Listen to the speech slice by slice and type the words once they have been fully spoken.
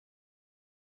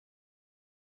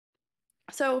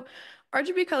So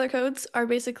RGB color codes are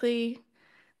basically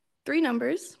three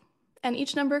numbers, and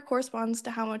each number corresponds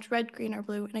to how much red, green, or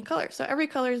blue in a color. So every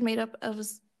color is made up of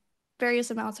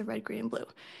various amounts of red, green, and blue.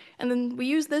 And then we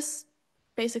use this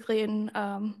basically in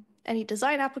any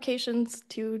design applications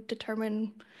to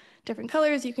determine different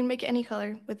colors. You can make any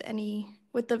color with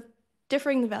the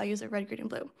differing the values of red, green, and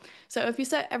blue. So if you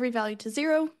set every value to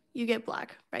 0, you get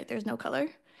black, right? There's no color.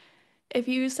 If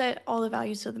you set all the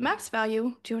values to the max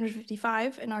value,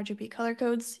 255 in RGB color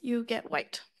codes, you get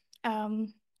white.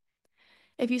 Um,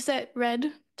 if you set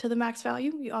red to the max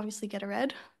value, you obviously get a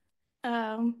red.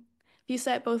 If you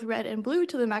set both red and blue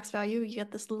to the max value, you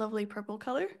get this lovely purple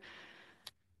color.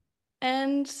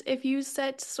 And if you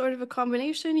set sort of a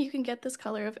combination, you can get this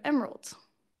color of emerald,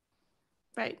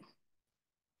 right?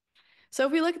 So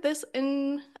if we look at this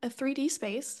in a 3D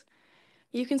space,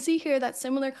 you can see here that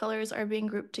similar colors are being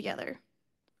grouped together,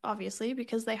 obviously,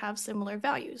 because they have similar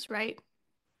values, right?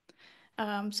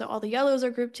 So all the yellows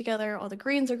are grouped together, all the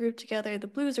greens are grouped together, the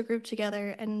blues are grouped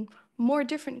together, and more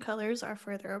different colors are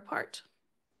further apart.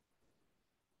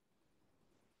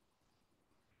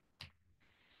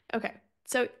 Okay,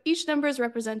 so each number is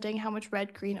representing how much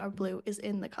red, green, or blue is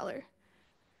in the color.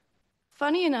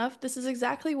 Funny enough, this is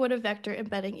exactly what a vector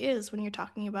embedding is when you're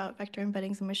talking about vector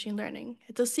embeddings in machine learning.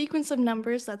 It's a sequence of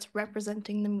numbers that's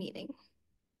representing the meaning.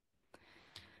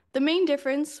 The main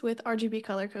difference with RGB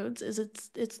color codes is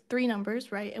it's three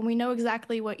numbers, right? And we know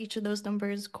exactly what each of those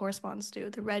numbers corresponds to,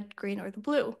 the red, green, or the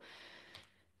blue.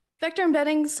 Vector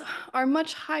embeddings are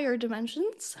much higher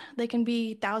dimensions. They can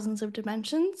be thousands of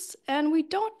dimensions, and we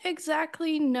don't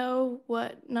exactly know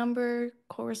what number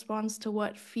corresponds to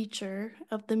what feature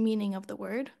of the meaning of the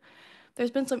word.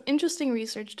 There's been some interesting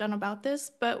research done about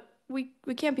this, but we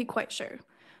can't be quite sure.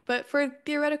 But for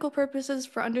theoretical purposes,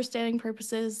 for understanding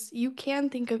purposes, you can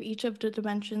think of each of the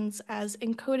dimensions as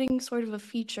encoding sort of a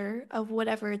feature of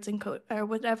whatever it's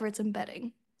whatever it's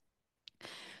embedding.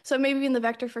 So maybe in the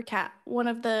vector for cat, one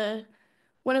of the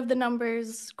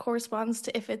numbers corresponds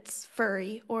to if it's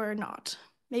furry or not.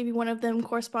 Maybe one of them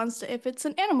corresponds to if it's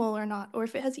an animal or not, or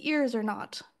if it has ears or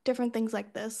not, different things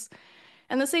like this.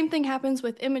 And the same thing happens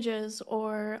with images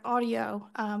or audio.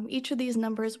 Each of these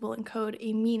numbers will encode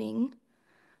a meaning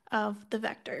of the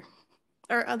vector,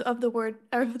 or of the word,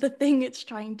 or of the thing it's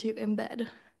trying to embed.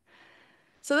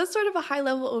 So that's sort of a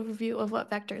high-level overview of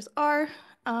what vectors are.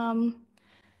 Um,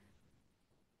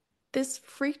 This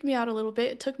freaked me out a little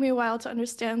bit. It took me a while to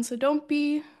understand, so don't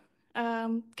be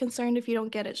concerned if you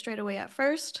don't get it straight away at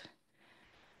first.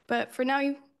 But for now,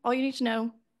 all you need to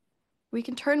know, we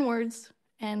can turn words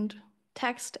and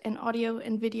text and audio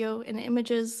and video and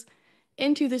images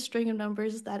into this string of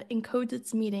numbers that encodes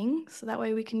its meaning, so that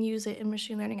way we can use it in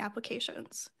machine learning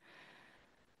applications.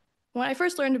 When I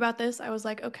first learned about this, I was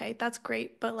like, okay, that's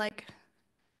great, but like,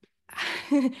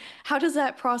 how does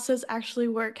that process actually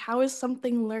work? How is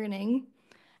something learning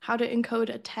how to encode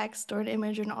a text or an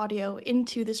image or an audio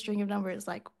into the string of numbers?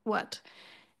 Like what?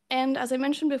 And as I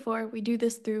mentioned before, we do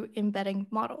this through embedding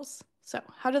models. So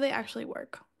how do they actually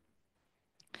work?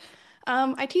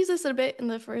 I teased this a bit in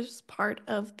the first part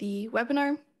of the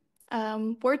webinar.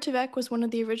 Word2Vec was one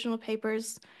of the original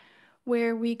papers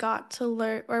where we got to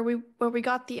learn, where we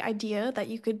got the idea that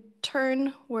you could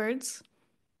turn words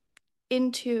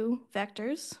into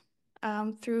vectors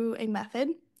through a method.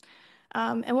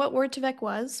 And what Word2Vec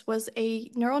was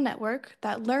a neural network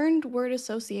that learned word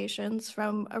associations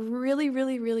from a really,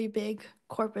 really, really big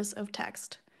corpus of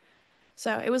text.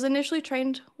 So it was initially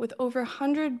trained with over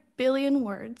 100 billion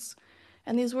words,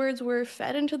 and these words were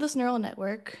fed into this neural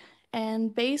network,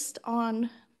 and based on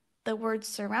the words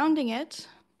surrounding it,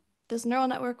 this neural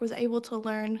network was able to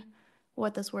learn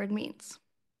what this word means.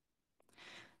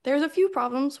 There's a few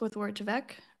problems with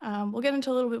Word2Vec. We'll get into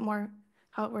a little bit more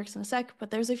how it works in a sec, but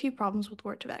there's a few problems with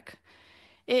Word2Vec.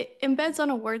 It embeds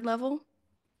on a word level.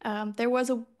 There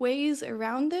was a ways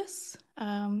around this,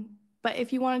 but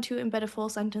if you wanted to embed a full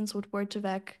sentence with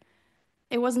Word2Vec,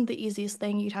 it wasn't the easiest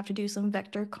thing. You'd have to do some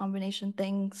vector combination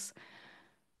things.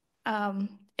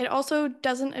 It also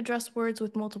doesn't address words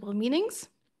with multiple meanings.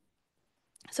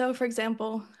 So for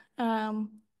example,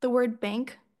 the word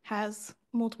bank has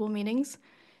multiple meanings.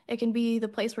 It can be the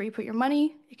place where you put your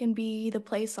money. It can be the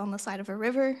place on the side of a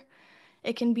river.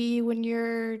 It can be when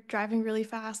you're driving really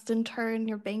fast and turn,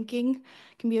 you're banking.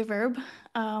 It can be a verb.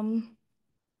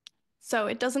 So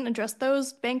it doesn't address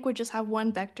those. Bank would just have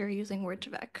one vector using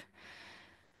Word2Vec,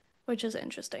 which is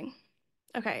interesting.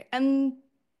 Okay, and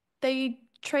they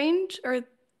trained, or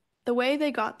the way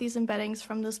they got these embeddings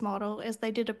from this model is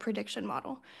they did a prediction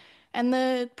model. And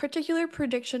the particular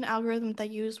prediction algorithm they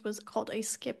used was called a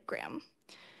skipgram.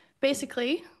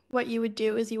 Basically, what you would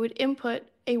do is you would input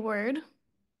a word,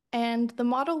 and the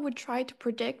model would try to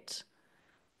predict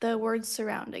the words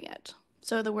surrounding it.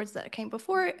 So the words that came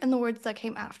before it and the words that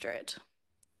came after it.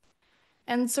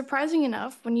 And surprising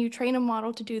enough, when you train a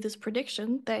model to do this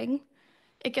prediction thing,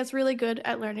 it gets really good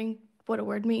at learning what a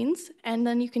word means, and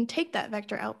then you can take that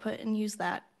vector output and use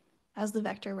that as the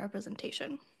vector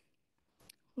representation.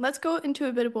 Let's go into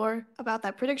a bit more about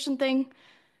that prediction thing,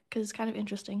 because it's kind of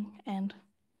interesting, and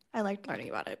I liked learning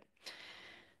about it.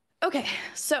 Okay,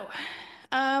 so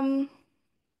um,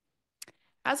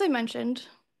 as I mentioned,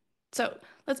 so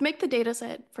let's make the data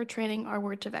set for training our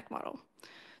word-to-vec model.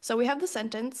 So we have the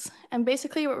sentence, and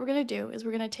basically what we're going to do is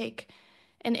we're going to take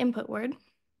an input word,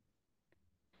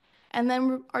 and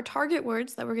then our target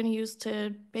words that we're going to use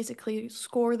to basically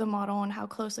score the model on how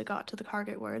close it got to the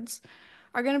target words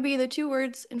are going to be the two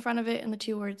words in front of it and the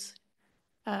two words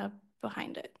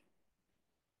behind it,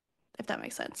 if that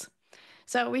makes sense.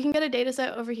 So we can get a data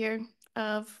set over here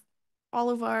of all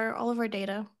of our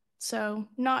data. So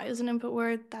not is an input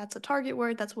word, that's a target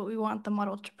word, that's what we want the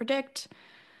model to predict.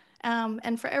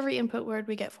 And for every input word,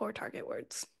 we get 4 target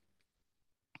words.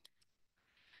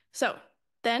 So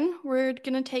then we're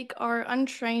going to take our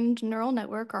untrained neural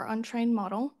network, our untrained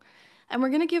model, and we're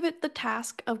going to give it the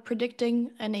task of predicting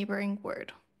a neighboring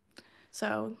word.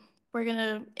 So we're going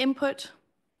to input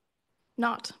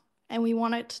not, and we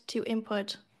want it to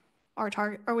input our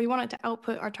target, or we want it to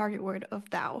output our target word of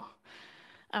thou.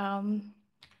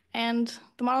 And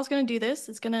the model's going to do this.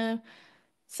 It's going to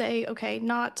say, okay,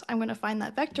 not, I'm going to find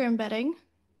that vector embedding.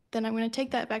 Then I'm going to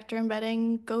take that vector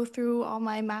embedding, go through all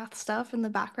my math stuff in the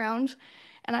background,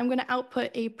 and I'm going to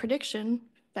output a prediction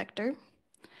vector.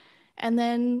 And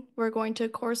then we're going to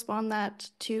correspond that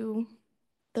to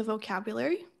the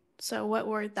vocabulary. So what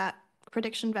word that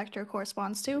prediction vector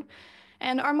corresponds to.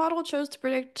 And our model chose to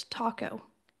predict taco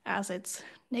as its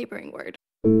neighboring word.